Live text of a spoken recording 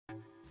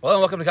Hello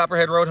and welcome to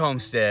Copperhead Road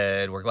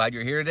Homestead. We're glad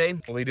you're here today.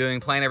 We'll be doing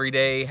Plant Every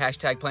Day,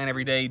 hashtag Plant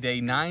Every Day,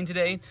 day 9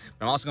 today.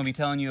 But I'm also gonna be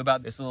telling you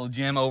about this little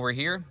gem over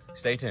here.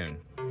 Stay tuned.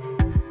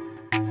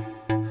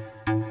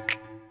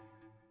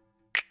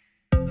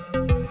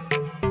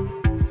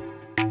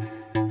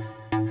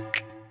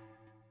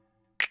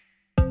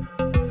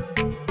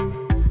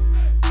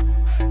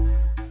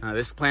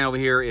 This plant over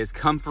here is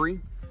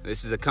comfrey.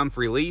 This is a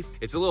comfrey leaf.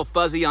 It's a little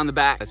fuzzy on the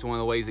back. That's one of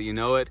the ways that you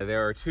know it.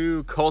 There are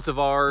two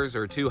cultivars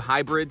or two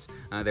hybrids.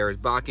 There is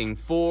Bocking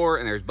 4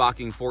 and there's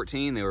Bocking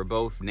 14. They were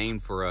both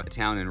named for a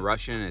town in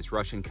Russian. It's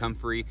Russian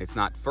comfrey. It's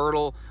not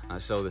fertile,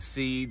 so the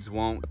seeds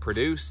won't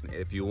produce.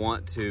 If you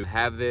want to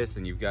have this,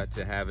 then you've got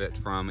to have it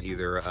from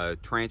either a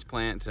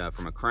transplant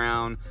from a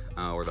crown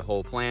or the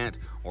whole plant,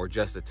 or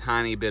just a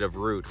tiny bit of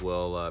root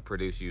will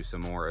produce you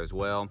some more as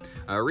well.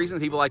 The reason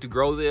people like to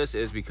grow this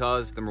is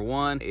because, number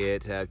one,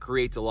 it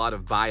creates a lot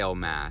of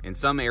biomass. In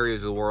some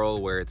areas of the world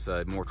where it's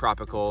a more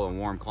tropical and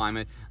warm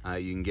climate,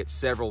 you can get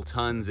several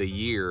tons a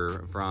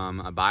year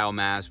from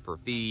biomass for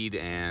feed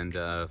and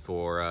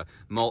for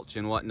mulch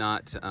and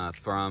whatnot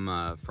from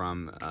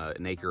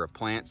an acre of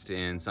plants.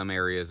 In some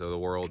areas of the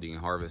world, you can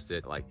harvest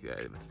it like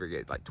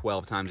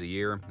 12 times a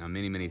year,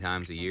 many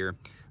times a year.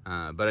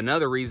 But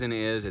another reason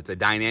is it's a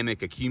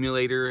dynamic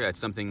accumulator. That's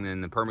something in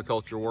the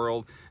permaculture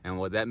world. And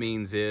what that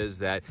means is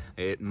that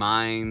it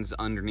mines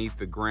underneath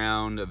the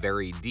ground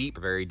very deep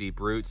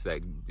roots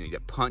that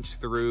get punched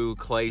through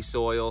clay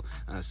soil.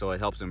 So it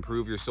helps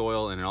improve your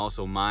soil, and it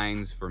also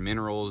mines for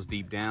minerals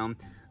deep down.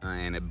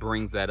 And it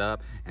brings that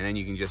up, and then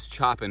you can just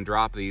chop and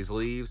drop these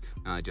leaves,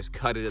 just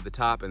cut it at the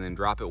top and then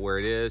drop it where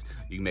it is.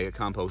 You can make a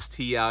compost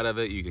tea out of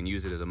it. You can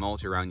use it as a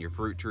mulch around your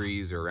fruit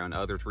trees or around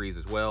other trees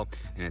as well,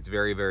 and it's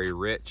very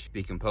rich,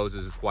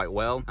 decomposes quite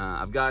well.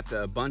 I've got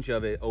a bunch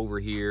of it over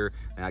here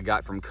that I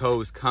got from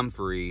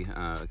Comfrey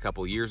a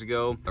couple years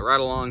ago. Right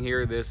along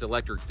here, this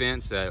electric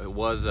fence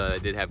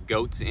did have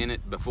goats in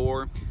it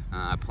before.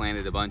 I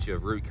planted a bunch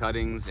of root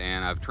cuttings,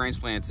 and I've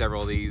transplanted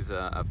several of these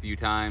a few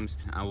times.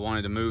 I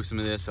wanted to move some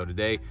of this, so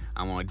today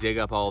I want to dig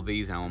up all of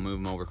these and I want to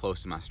move them over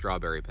close to my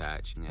strawberry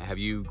patch. Have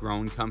you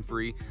grown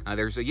comfrey?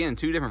 There's again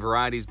two different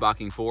varieties,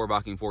 Bocking 4,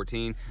 Bocking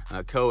 14.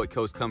 Co at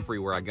Coast Comfrey,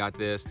 where I got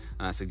this,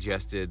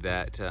 suggested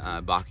that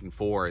Bocking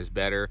 4 is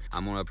better.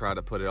 I'm going to try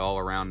to put it all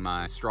around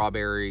my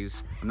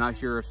strawberries. I'm not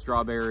sure if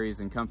strawberries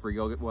and comfrey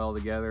go well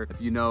together. If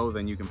you know,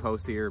 then you can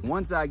post here.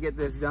 Once I get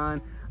this done,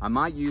 I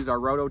might use our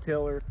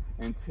rototiller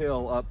and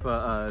till up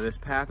this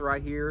path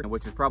right here,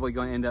 which is probably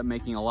going to end up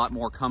making a lot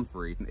more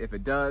comfrey. If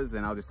it does,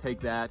 then I'll just take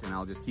that and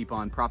I'll just keep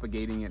on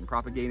propagating it.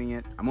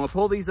 I'm gonna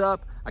pull these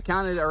up. I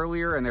counted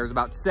earlier and there's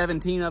about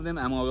 17 of them.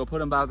 I'm gonna go put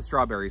them by the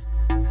strawberries.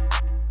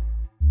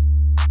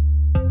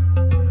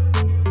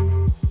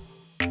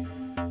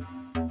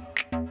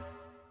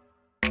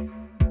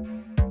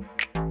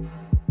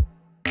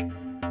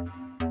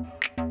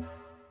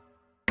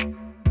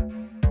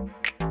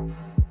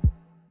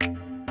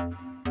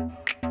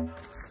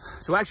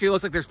 So actually it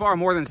looks like there's far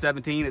more than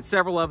 17. It's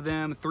several of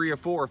them, 3 or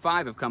 4 or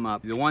 5 have come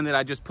up. The one that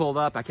I just pulled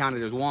up, I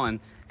counted as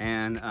 1,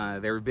 and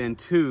there have been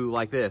 2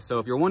 like this. So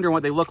if you're wondering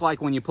what they look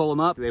like when you pull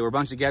them up, they were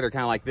bunched together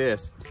kind of like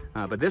this.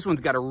 But this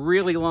one's got a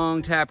really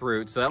long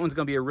taproot, so that one's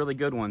gonna be a really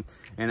good one.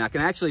 And I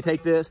can actually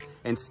take this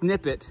and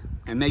snip it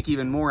and make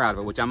even more out of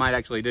it, which I might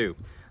actually do.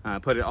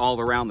 Put it all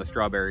around the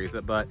strawberries,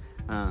 but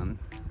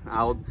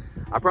I'll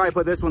probably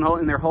put this one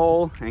in there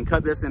whole and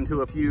cut this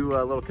into a few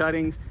little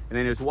cuttings, and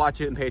then just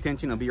watch it and pay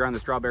attention. It'll be around the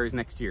strawberries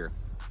next year.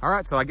 All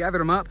right, so I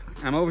gathered them up.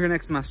 I'm over here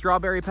next to my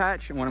strawberry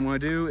patch, and what I'm gonna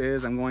do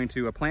is I'm going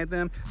to plant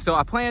them. So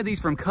I planted these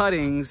from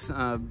cuttings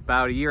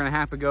about 1.5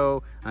 years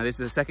ago. This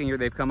is the second year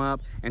they've come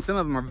up, and some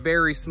of them are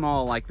very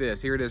small like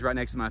this. Here it is right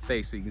next to my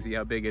face, so you can see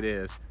how big it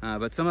is.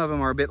 But some of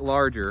them are a bit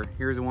larger.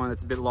 Here's the one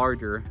that's a bit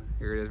larger.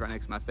 Here it is right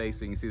next to my face,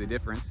 so you can see the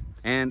difference.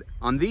 And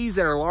on these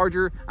that are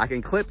larger, I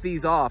can clip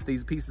these off,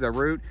 these pieces of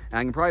root, and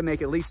I can probably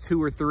make at least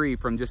 2 or 3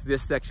 from just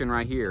this section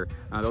right here.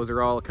 Those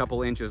are all a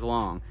couple inches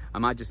long. I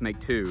might just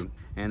make 2.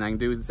 And I can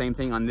do the same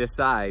thing on this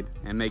side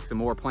and make some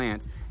more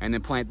plants, and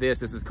then plant this.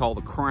 This is called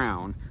a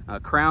crown.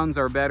 Crowns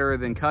are better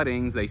than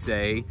cuttings, they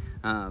say,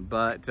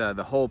 but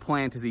the whole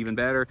plant is even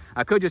better.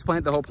 I could just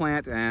plant the whole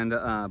plant, and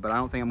but I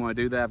don't think I'm gonna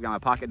do that. I've got my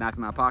pocket knife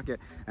in my pocket,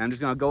 and I'm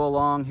just gonna go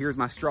along. Here's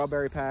my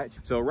strawberry patch.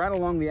 So right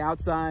along the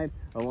outside,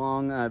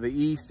 along the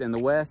east and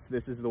the west,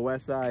 this is the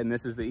west side and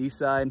this is the east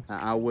side,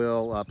 I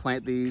will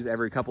plant these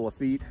every couple of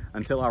feet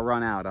until I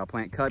run out. I'll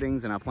plant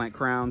cuttings and I'll plant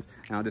crowns,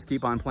 and I'll just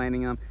keep on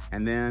planting them,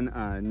 and then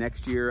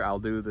next year I'll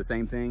do the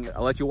same thing.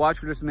 I'll let you watch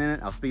for just a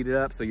minute. I'll speed it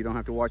up so you don't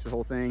have to watch the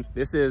whole thing.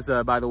 This is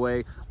by the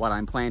way what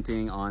I'm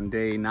planting on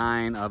day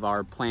 9 of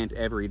our Plant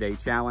Every Day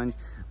challenge.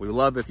 We would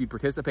love if you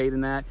participate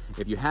in that.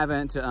 If you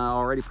haven't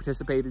already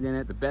participated in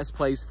it, the best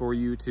place for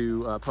you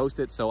to post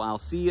it so I'll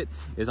see it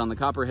is on the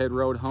Copperhead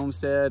Road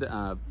Homestead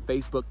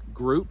Facebook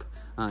group.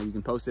 You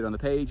can post it on the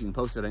page, you can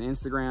post it on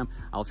Instagram.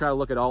 I'll try to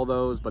look at all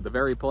those, but the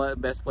very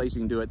best place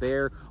you can do it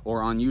there,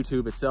 or on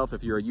YouTube itself.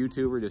 If you're a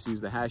YouTuber, just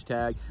use the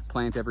hashtag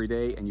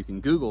 #PlantEveryday, and you can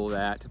Google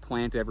that,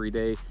 Plant Every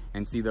Day,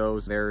 and see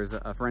those. There's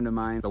a friend of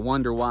mine, the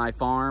Wonder Why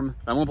Farm.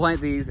 I won't plant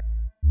these.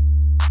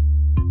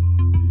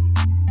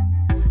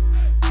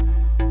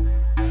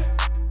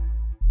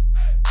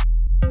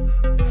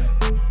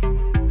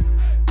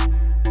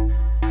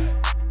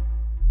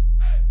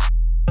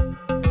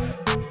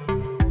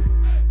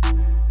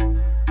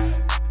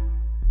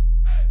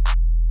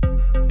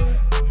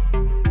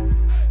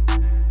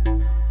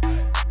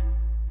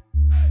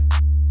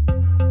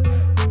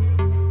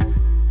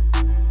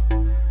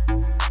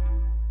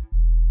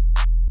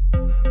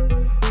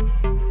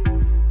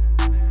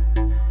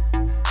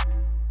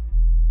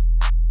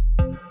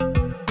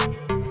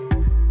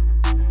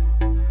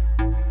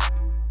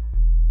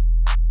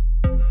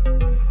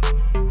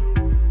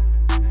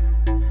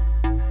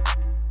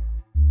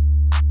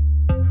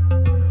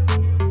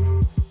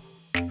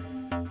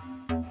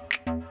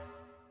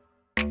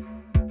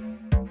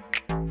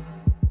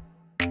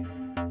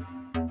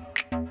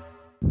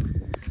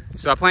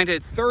 So I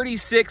planted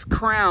 36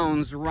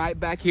 crowns right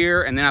back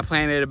here, and then I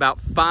planted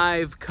about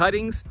 5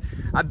 cuttings.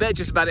 I bet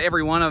just about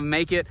every one of them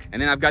make it.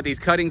 And then I've got these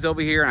cuttings over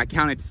here, and I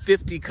counted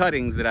 50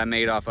 cuttings that I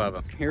made off of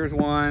them. Here's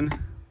one.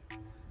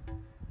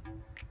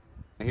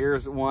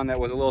 Here's one that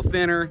was a little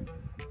thinner.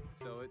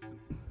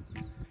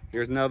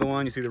 Here's another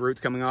one. You see the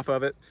roots coming off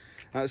of it.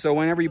 So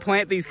whenever you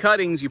plant these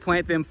cuttings, you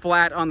plant them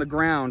flat on the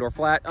ground or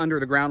flat under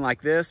the ground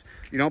like this.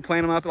 You don't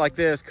plant them up like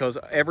this, because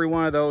every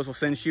one of those will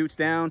send shoots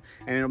down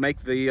and it'll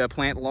make the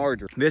plant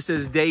larger. This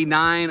is day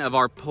 9 of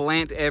our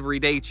Plant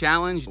Everyday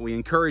Challenge. We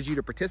encourage you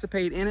to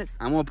participate in it.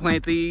 I'm gonna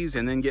plant these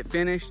and then get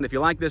finished. And if you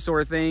like this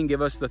sort of thing,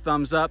 give us the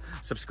thumbs up,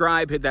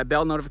 subscribe, hit that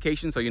bell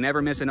notification so you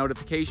never miss a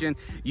notification.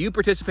 You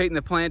participate in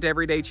the Plant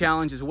Everyday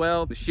Challenge as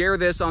well. Share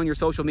this on your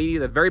social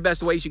media. The very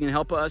best ways you can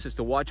help us is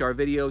to watch our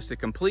videos to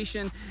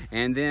completion,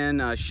 and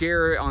then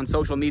share it on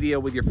social media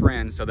with your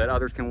friends so that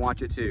others can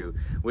watch it too.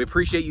 We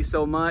appreciate you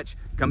so much.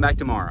 Come back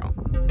tomorrow.